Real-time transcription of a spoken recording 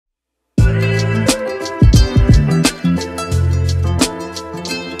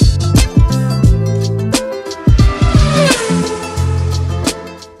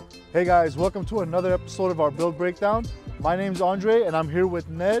guys, welcome to another episode of our build breakdown. My name's Andre and I'm here with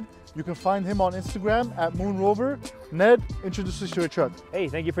Ned. You can find him on Instagram at Moon Rover. Ned, introduce us to your truck. Hey,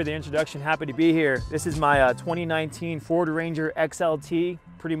 thank you for the introduction. Happy to be here. This is my 2019 Ford Ranger XLT.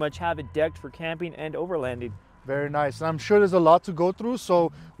 Pretty much have it decked for camping and overlanding. Very nice. And I'm sure there's a lot to go through,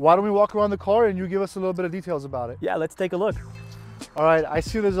 so why don't we walk around the car and you give us a little bit of details about it. Yeah, let's take a look. All right, I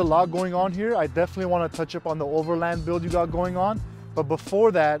see there's a lot going on here. I definitely want to touch up on the Overland build you got going on. But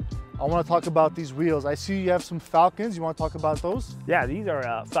before that, I want to talk about these wheels. I see you have some Falcons. You want to talk about those? Yeah, these are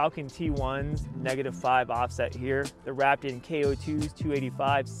Falcon T1s, -5 offset here. They're wrapped in KO2s,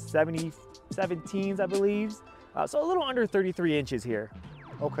 285, 17s, I believe. So a little under 33 inches here.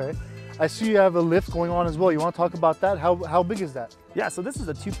 Okay. I see you have a lift going on as well. You want to talk about that? How big is that? Yeah, so this is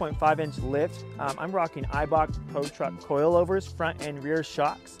a 2.5-inch lift. I'm rocking Eibach Pro Truck coilovers, front and rear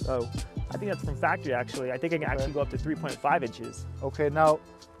shocks. So I think that's from factory actually. I think I can actually go up to 3.5 inches. Okay, now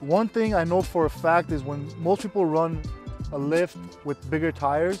one thing I know for a fact is when most people run a lift with bigger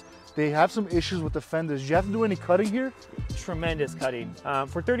tires, they have some issues with the fenders. Do you have to do any cutting here? Tremendous cutting.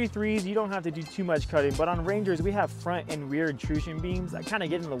 For 33s, you don't have to do too much cutting, but on Rangers, we have front and rear intrusion beams that kind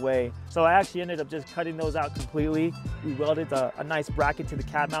of get in the way. So I actually ended up just cutting those out completely. We welded a nice bracket to the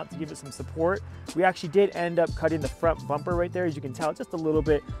cab mount to give it some support. We actually did end up cutting the front bumper right there, as you can tell, just a little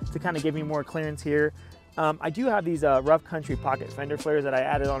bit to kind of give me more clearance here. I do have these rough country pocket fender flares that I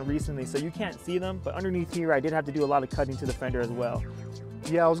added on recently, so you can't see them, but underneath here, I did have to do a lot of cutting to the fender as well.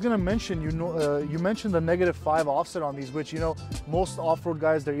 Yeah, I was gonna mention, you mentioned the -5 offset on these, which, most off-road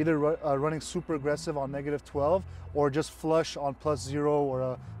guys, they're either running super aggressive on -12 or just flush on +0 or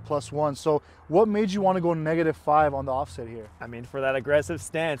a +1. So what made you want to go -5 on the offset here? I mean, for that aggressive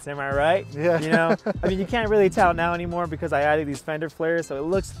stance, am I right? Yeah. I mean, you can't really tell now anymore because I added these fender flares, so it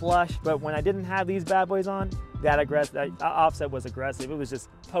looks flush, but when I didn't have these bad boys on, that offset was aggressive. It was just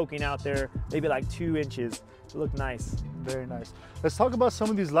poking out there, maybe like 2 inches. It looked nice. Very nice. Let's talk about some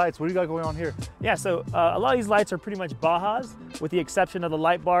of these lights. What do you got going on here? Yeah, so a lot of these lights are pretty much Bajas, with the exception of the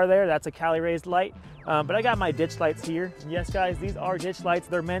light bar there. That's a Cali raised light. But I got my ditch lights here. Yes, guys, these are ditch lights.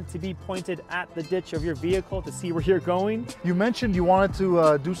 They're meant to be pointed at the ditch of your vehicle to see where you're going. You mentioned you wanted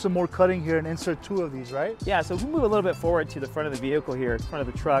to do some more cutting here and insert 2 of these, right? Yeah, so if we move a little bit forward to the front of the vehicle here, front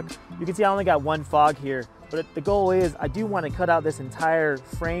of the truck, you can see I only got 1 fog here. But the goal is I do want to cut out this entire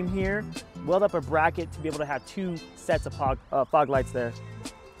frame here, weld up a bracket to be able to have 2 sets of fog lights there.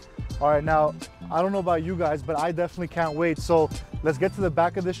 All right, now, I don't know about you guys, but I definitely can't wait. So let's get to the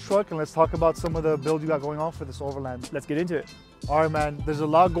back of this truck and let's talk about some of the build you got going on for this Overland. Let's get into it. All right, man, there's a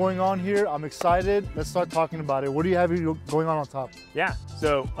lot going on here. I'm excited. Let's start talking about it. What do you have going on top? Yeah,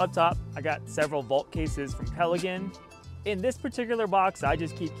 so up top, I got several vault cases from Pelican. In this particular box, I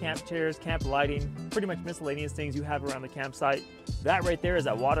just keep camp chairs, camp lighting, pretty much miscellaneous things you have around the campsite. That right there is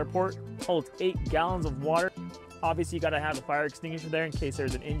a water port, holds 8 gallons of water. Obviously, you gotta have a fire extinguisher there in case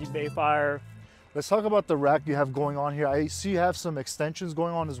there's an engine bay fire. Let's talk about the rack you have going on here. I see you have some extensions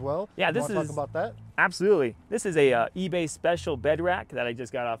going on as well. Yeah, this is. Talk about that? Absolutely. This is a eBay special bed rack that I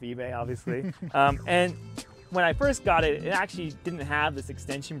just got off eBay, obviously. And when I first got it, it actually didn't have this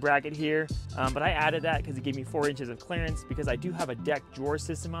extension bracket here, but I added that because it gave me 4 inches of clearance because I do have a deck drawer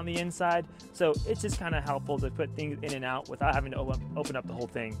system on the inside. So it's just kind of helpful to put things in and out without having to open up the whole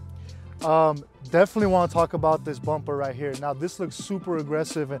thing. Definitely want to talk about this bumper right here. Now this looks super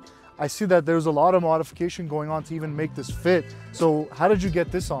aggressive and I see that there's a lot of modification going on to even make this fit. So how did you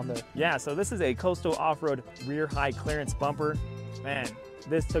get this on there? Yeah, so this is a coastal off-road rear high clearance bumper. Man,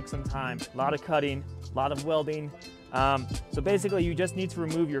 this took some time, a lot of cutting, a lot of welding. So basically you just need to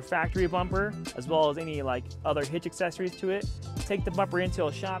remove your factory bumper as well as any other hitch accessories to it. Take the bumper into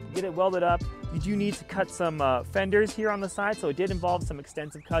a shop, get it welded up. You do need to cut some fenders here on the side, so it did involve some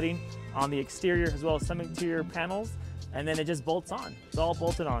extensive cutting on the exterior as well as some interior panels, and then it just bolts on. It's all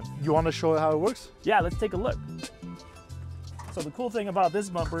bolted on. You want to show how it works? Yeah, let's take a look. So the cool thing about this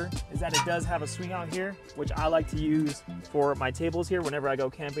bumper is that it does have a swing out here, which I like to use for my tables here whenever I go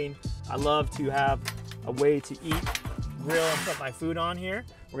camping. I love to have a way to eat, grill, and put my food on here.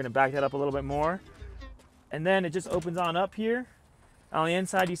 We're gonna back that up a little bit more. And then it just opens on up here. On the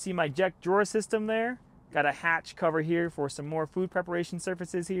inside, you see my deck drawer system there. Got a hatch cover here for some more food preparation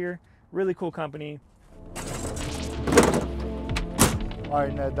surfaces here. Really cool company. All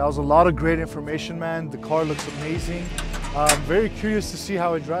right, Ned, that was a lot of great information, man. The car looks amazing. I'm very curious to see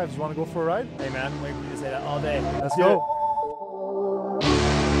how it drives. You want to go for a ride? Hey man, I've been waiting for you to say that all day. Let's go.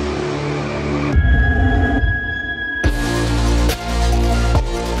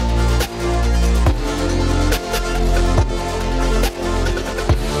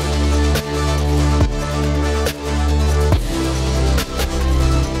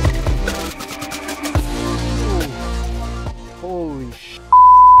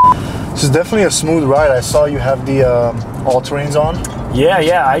 This is definitely a smooth ride. I saw you have the all-terrains on.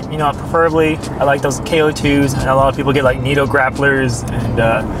 Yeah, I preferably I like those KO2s. I know a lot of people get like Nito grapplers and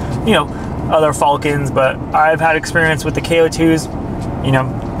other Falcons, but I've had experience with the KO2s.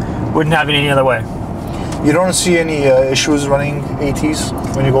 Wouldn't have it any other way. You don't see any issues running ATs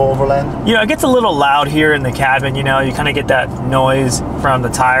when you go overland? It gets a little loud here in the cabin. You kind of get that noise from the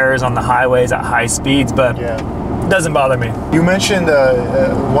tires on the highways at high speeds, but yeah, it doesn't bother me. You mentioned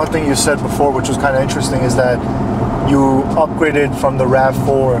one thing you said before, which was kind of interesting, is that you upgraded from the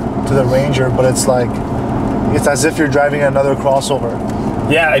RAV4 to the Ranger, but it's as if you're driving another crossover.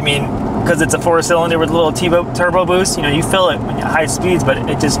 Yeah, I mean, because it's a 4-cylinder with a little turbo boost, you feel it when you're at high speeds, but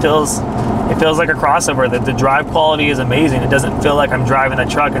it just feels like a crossover. The drive quality is amazing. It doesn't feel like I'm driving a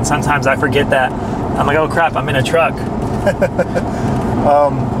truck, and sometimes I forget that. I'm like, oh crap, I'm in a truck.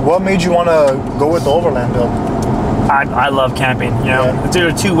 What made you want to go with the Overland build? I love camping. There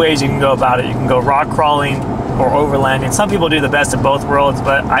are two ways you can go about it. You can go rock crawling or overlanding. Some people do the best of both worlds,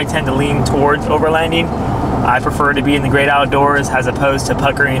 but I tend to lean towards overlanding. I prefer to be in the great outdoors as opposed to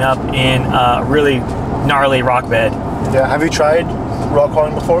puckering up in a really gnarly rock bed. Yeah, have you tried rock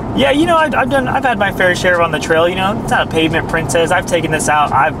crawling before? Yeah, I've had my fair share on the trail. It's not a pavement princess. I've taken this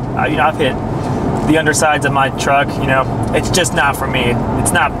out. I've hit the undersides of my truck. It's just not for me.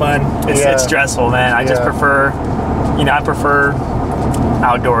 It's not fun. It's stressful, man. I just prefer, I prefer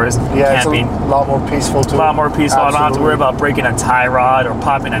outdoors. Yeah, camping. It's a lot more peaceful too. A lot more peaceful. Absolutely. I don't have to worry about breaking a tie rod or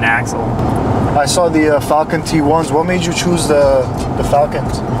popping an axle. I saw the Falcon T1s. What made you choose the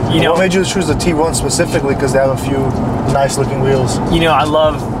Falcons? What made you choose the T1 specifically? Because they have a few nice looking wheels. I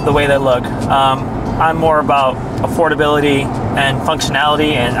love the way they look. I'm more about affordability and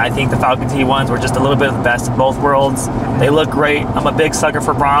functionality, and I think the Falcon T1s were just a little bit of the best of both worlds. They look great. I'm a big sucker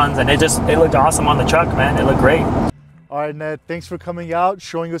for bronze, and it looked awesome on the truck, man. It looked great. All right, Ned, thanks for coming out,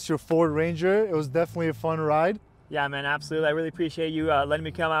 showing us your Ford Ranger. It was definitely a fun ride. Yeah, man, absolutely. I really appreciate you letting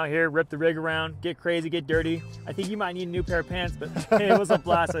me come out here, rip the rig around, get crazy, get dirty. I think you might need a new pair of pants, but hey, it was a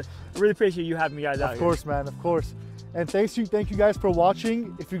blast. I really appreciate you having me guys out here. Of course, man, of course. And thank you guys for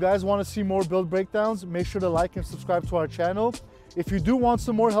watching. If you guys want to see more build breakdowns, make sure to like and subscribe to our channel. If you do want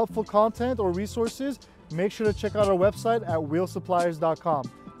some more helpful content or resources, make sure to check out our website at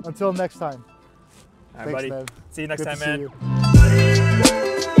wheelsuppliers.com. Until next time. All right, buddy. Man. See you next Good time, to man. see you.